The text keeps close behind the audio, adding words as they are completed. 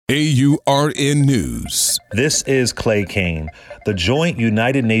AURN News. This is Clay Kane. The Joint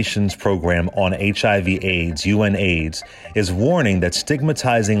United Nations Program on HIV/AIDS, UNAIDS, is warning that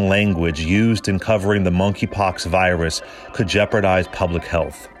stigmatizing language used in covering the monkeypox virus could jeopardize public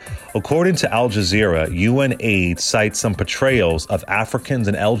health. According to Al-Jazeera, UNAIDS cites some portrayals of Africans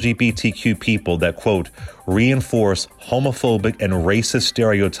and LGBTQ people that, quote, reinforce homophobic and racist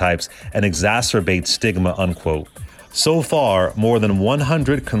stereotypes and exacerbate stigma, unquote. So far, more than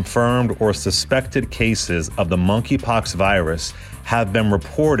 100 confirmed or suspected cases of the monkeypox virus have been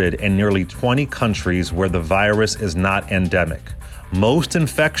reported in nearly 20 countries where the virus is not endemic. Most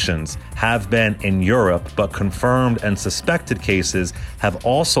infections have been in Europe, but confirmed and suspected cases have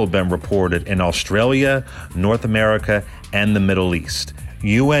also been reported in Australia, North America, and the Middle East.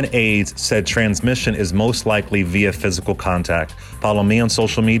 UNAIDS said transmission is most likely via physical contact. Follow me on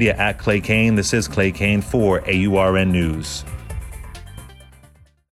social media at Clay Kane. This is Clay Kane for AURN News.